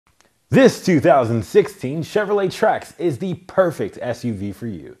This 2016 Chevrolet Trax is the perfect SUV for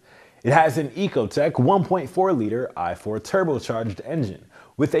you. It has an Ecotec 1.4-liter i4 turbocharged engine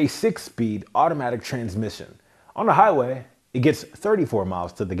with a 6-speed automatic transmission. On the highway, it gets 34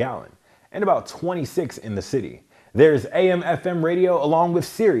 miles to the gallon and about 26 in the city. There's AM/FM radio along with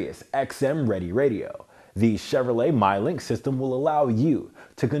Sirius XM Ready radio. The Chevrolet MyLink system will allow you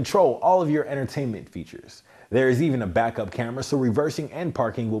to control all of your entertainment features. There is even a backup camera, so reversing and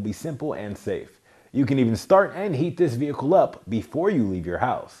parking will be simple and safe. You can even start and heat this vehicle up before you leave your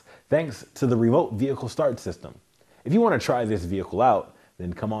house, thanks to the remote vehicle start system. If you want to try this vehicle out,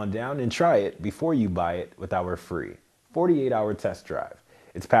 then come on down and try it before you buy it with our free 48-hour test drive.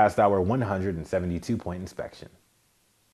 It's passed our 172-point inspection.